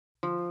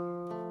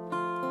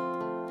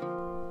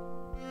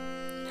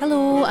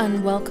Hello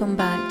and welcome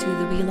back to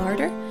the wee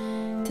larder.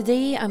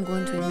 Today I'm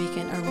going to be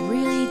making a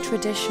really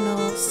traditional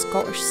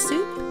Scottish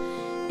soup.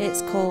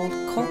 It's called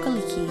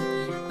leekie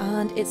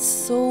and it's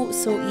so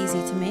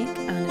easy to make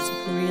and it's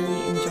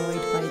really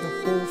enjoyed by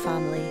the whole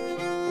family.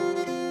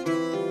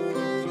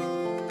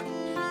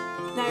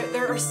 Now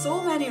there are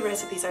so many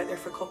recipes out there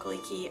for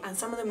leekie, and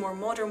some of the more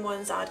modern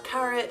ones add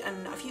carrot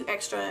and a few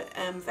extra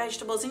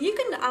vegetables, and you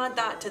can add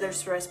that to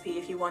this recipe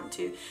if you want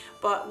to.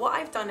 But what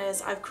I've done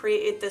is I've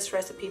created this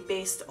recipe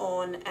based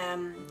on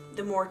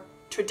the more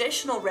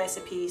traditional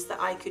recipes that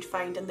I could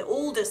find and the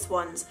oldest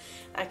ones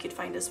I could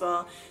find as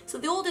well. So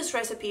the oldest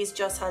recipes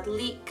just had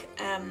leek,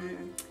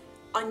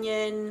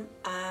 onion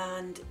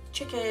and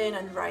chicken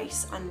and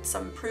rice and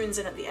some prunes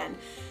in at the end.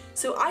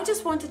 So I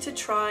just wanted to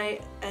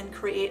try and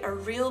create a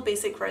real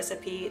basic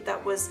recipe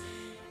that was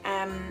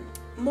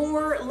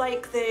more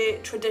like the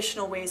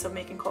traditional ways of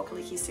making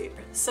leekie soup.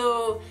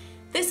 So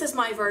this is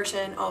my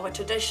version of a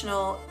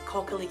traditional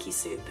leekie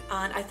soup,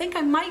 and I think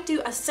I might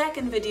do a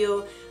second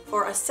video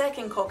for a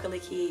second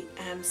leekie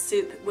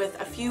soup with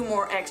a few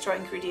more extra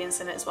ingredients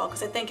in it as well,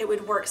 because I think it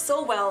would work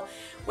so well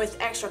with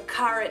extra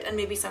carrot and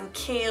maybe some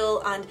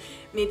kale and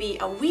maybe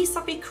a wee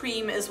suppy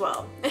cream as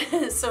well.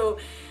 So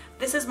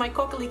this is my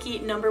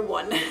leekie number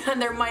 1,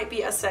 and there might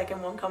be a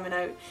second one coming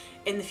out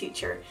in the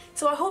future.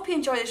 So I hope you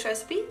enjoy this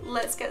recipe.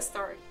 Let's get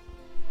started.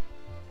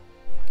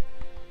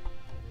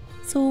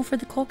 So for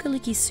the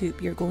leekie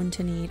soup you're going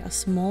to need a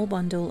small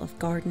bundle of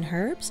garden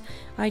herbs.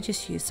 I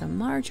just used some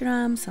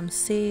marjoram, some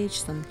sage,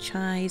 some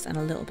chives and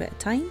a little bit of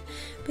thyme.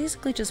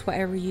 Basically just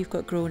whatever you've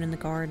got growing in the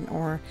garden,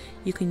 or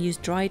you can use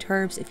dried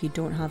herbs if you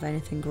don't have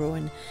anything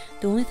growing.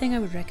 The only thing I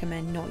would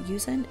recommend not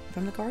using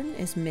from the garden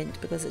is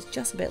mint, because it's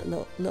just a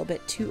little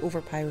bit too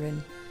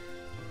overpowering.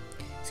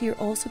 So you're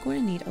also going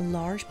to need a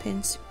large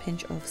pinch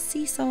of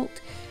sea salt,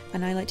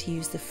 and I like to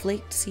use the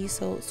flaked sea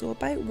salt, so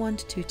about 1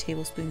 to 2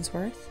 tablespoons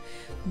worth.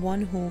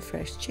 1 whole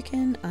fresh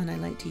chicken, and I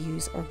like to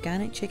use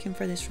organic chicken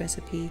for this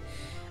recipe,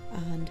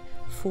 and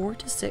 4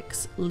 to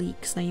 6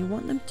 leeks. Now you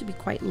want them to be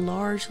quite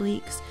large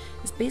leeks.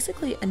 It's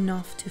basically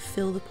enough to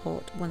fill the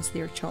pot once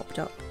they're chopped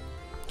up.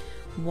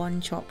 1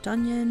 chopped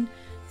onion,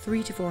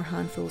 3 to 4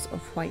 handfuls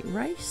of white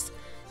rice,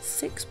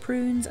 6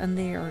 prunes, and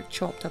they are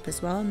chopped up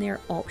as well, and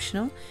they're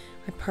optional.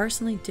 I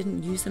personally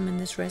didn't use them in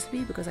this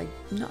recipe because I'm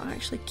not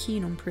actually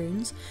keen on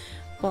prunes,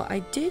 but I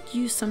did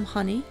use some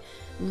honey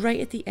right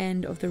at the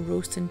end of the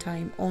roasting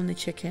time on the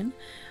chicken,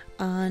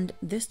 and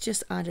this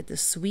just added the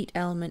sweet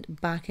element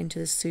back into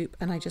the soup,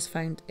 and I just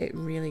found it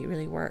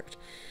really worked.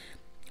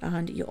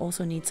 And you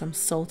also need some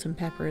salt and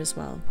pepper as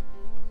well.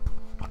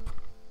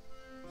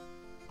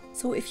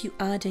 So if you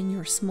add in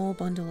your small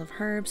bundle of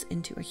herbs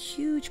into a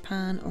huge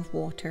pan of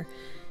water,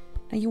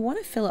 now you want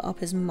to fill it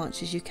up as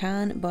much as you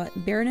can, but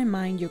bearing in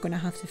mind you're going to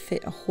have to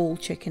fit a whole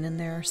chicken in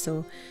there,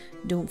 so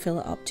don't fill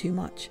it up too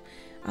much.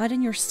 Add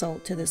in your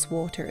salt to this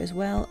water as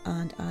well,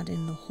 and add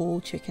in the whole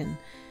chicken.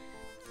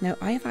 Now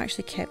I have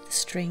actually kept the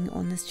string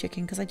on this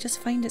chicken because I just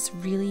find it's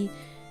really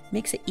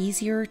makes it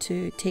easier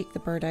to take the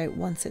bird out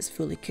once it's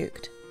fully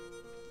cooked.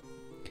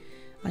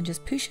 And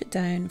just push it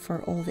down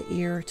for all the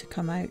air to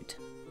come out.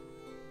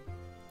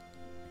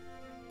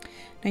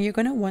 Now you're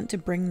going to want to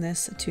bring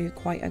this to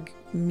quite a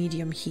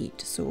medium heat,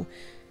 so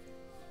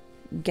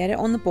get it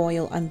on the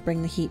boil and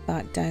bring the heat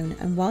back down,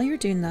 and while you're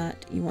doing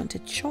that you want to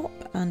chop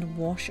and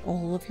wash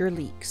all of your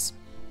leeks.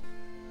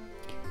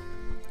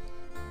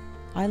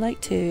 I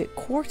like to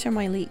quarter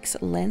my leeks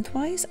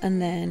lengthwise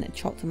and then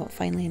chop them up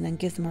finely and then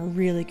give them a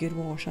really good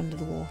wash under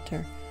the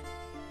water.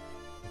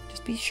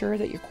 Just be sure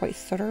that you're quite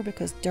thorough,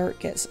 because dirt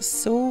gets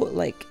so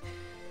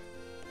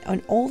on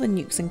all the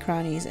nooks and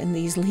crannies in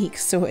these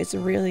leeks, so it's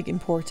really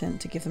important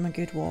to give them a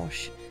good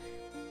wash.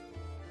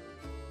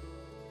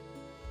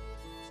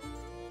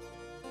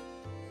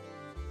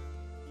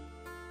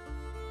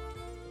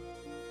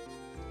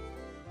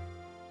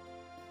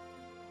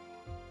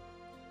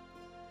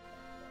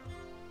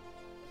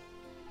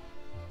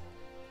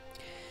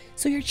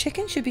 So your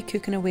chicken should be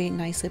cooking away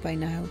nicely by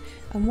now,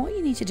 and what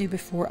you need to do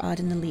before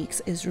adding the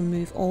leeks is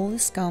remove all the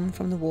scum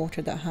from the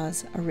water that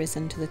has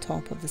arisen to the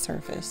top of the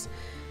surface.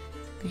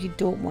 You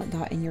don't want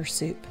that in your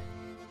soup.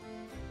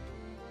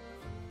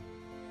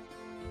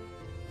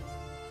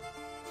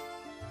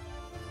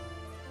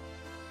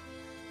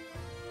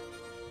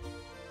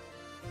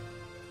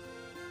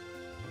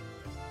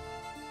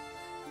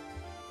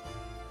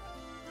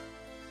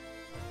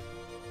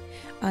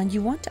 And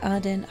you want to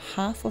add in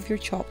half of your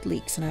chopped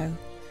leeks now.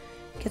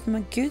 Give them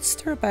a good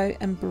stir about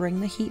and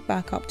bring the heat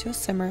back up to a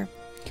simmer.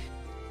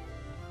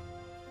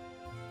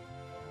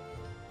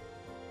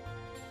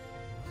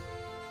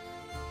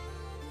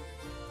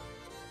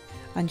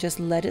 And just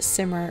let it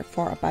simmer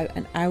for about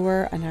an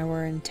hour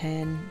and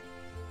 10.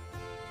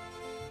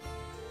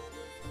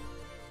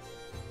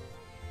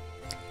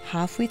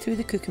 Halfway through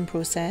the cooking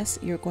process,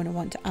 you're going to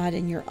want to add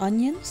in your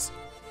onions.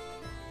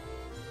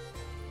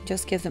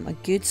 Just give them a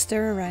good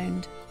stir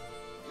around.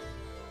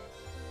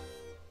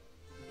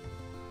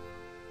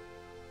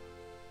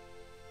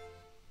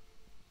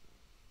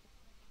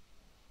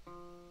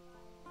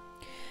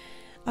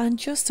 And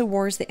just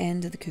towards the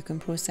end of the cooking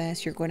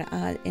process, you're going to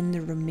add in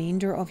the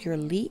remainder of your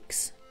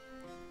leeks.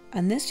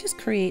 And this just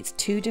creates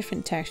two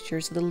different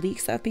textures. The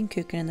leeks that have been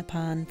cooking in the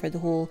pan for the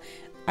whole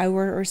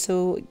hour or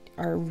so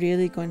are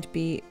really going to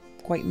be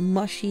quite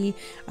mushy,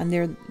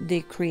 and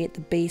they create the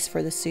base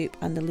for the soup,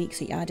 and the leeks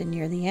that you add in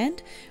near the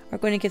end are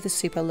going to give the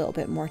soup a little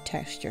bit more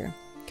texture.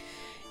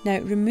 Now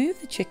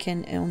remove the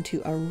chicken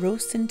onto a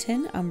roasting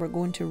tin, and we're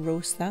going to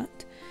roast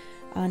that,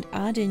 and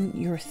add in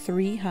your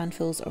 3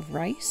 handfuls of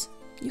rice.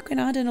 You can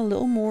add in a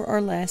little more or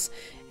less,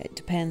 it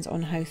depends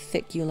on how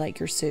thick you like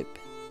your soup.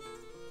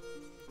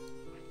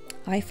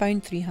 I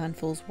found 3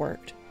 handfuls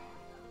worked.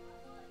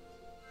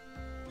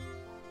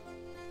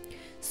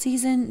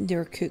 Season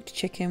your cooked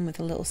chicken with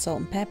a little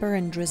salt and pepper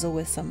and drizzle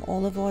with some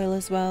olive oil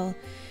as well,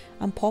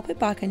 and pop it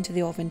back into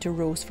the oven to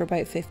roast for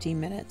about 15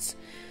 minutes.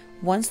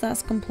 Once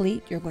that's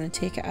complete, you're going to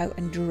take it out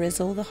and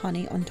drizzle the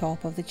honey on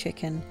top of the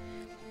chicken,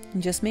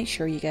 and just make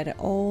sure you get it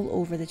all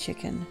over the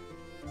chicken.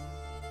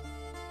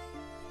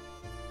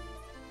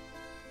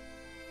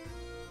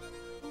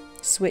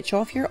 Switch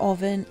off your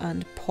oven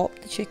and pop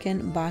the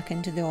chicken back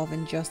into the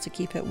oven just to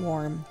keep it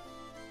warm.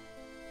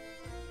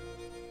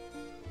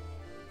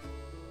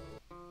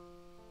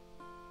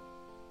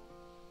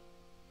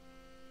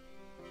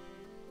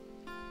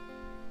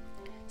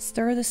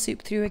 Stir the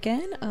soup through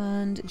again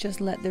and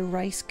just let the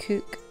rice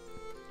cook.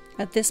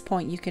 At this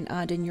point you can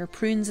add in your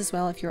prunes as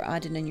well if you're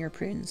adding in your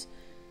prunes.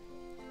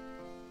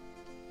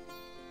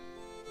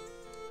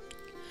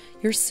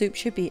 Your soup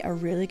should be a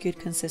really good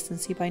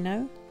consistency by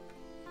now.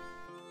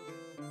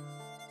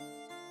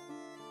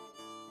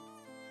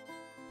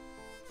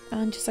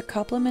 And just a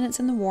couple of minutes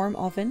in the warm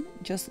oven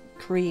just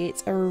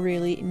creates a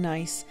really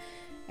nice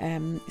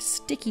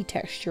sticky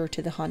texture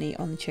to the honey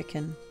on the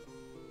chicken.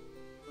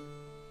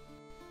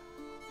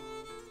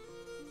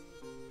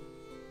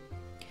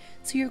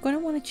 So you're going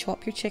to want to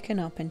chop your chicken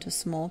up into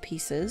small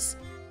pieces.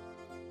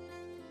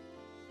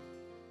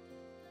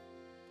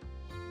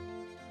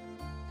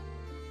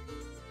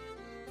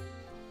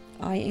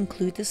 I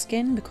include the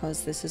skin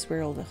because this is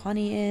where all the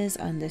honey is,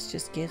 and this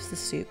just gives the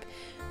soup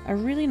a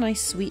really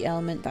nice sweet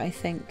element that I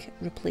think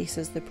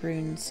replaces the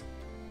prunes.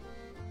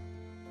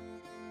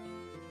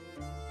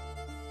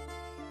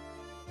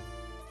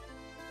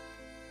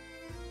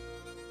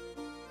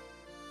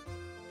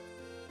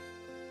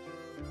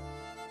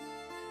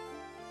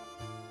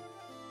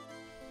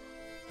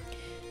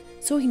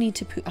 So you need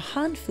to put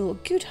a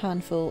good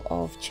handful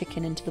of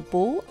chicken into the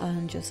bowl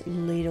and just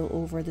ladle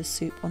over the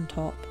soup on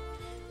top,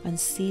 and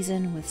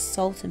season with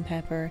salt and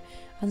pepper,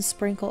 and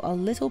sprinkle a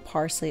little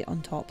parsley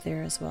on top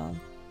there as well.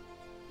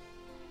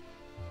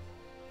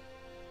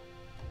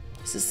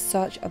 This is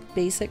such a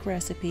basic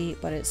recipe,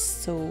 but it's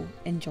so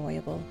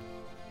enjoyable.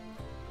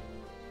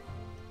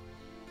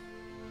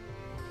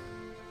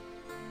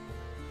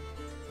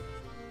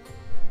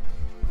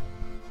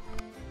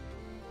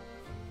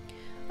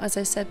 As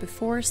I said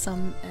before,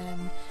 some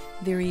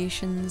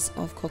variations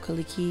of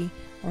leekie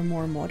or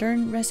more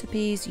modern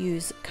recipes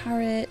use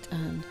carrot,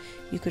 and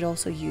you could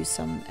also use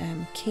some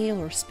kale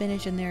or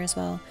spinach in there as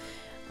well.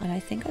 And I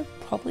think I'd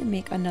probably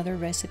make another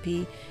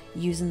recipe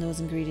using those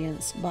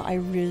ingredients, but I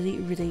really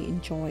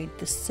enjoyed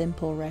the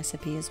simple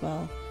recipe as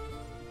well.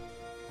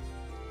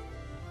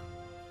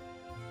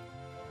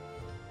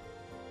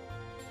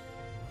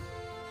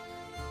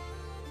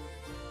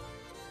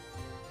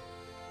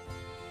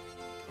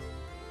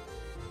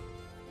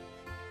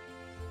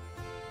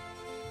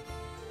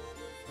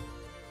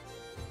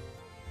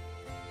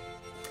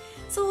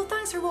 So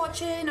thanks for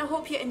watching. I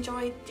hope you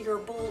enjoyed your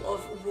bowl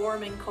of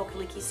warming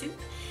leekie soup.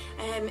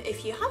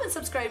 If you haven't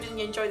subscribed and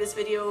you enjoyed this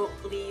video,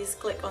 please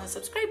click on the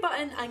subscribe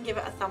button and give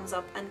it a thumbs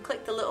up, and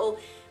click the little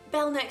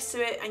bell next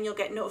to it and you'll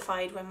get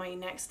notified when my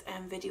next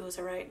videos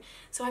are out.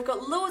 So I've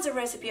got loads of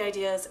recipe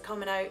ideas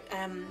coming out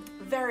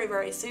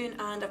very soon,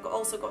 and I've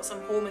also got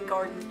some home and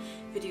garden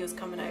videos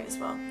coming out as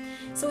well.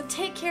 So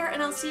take care,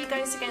 and I'll see you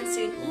guys again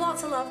soon.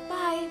 Lots of love.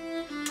 Bye.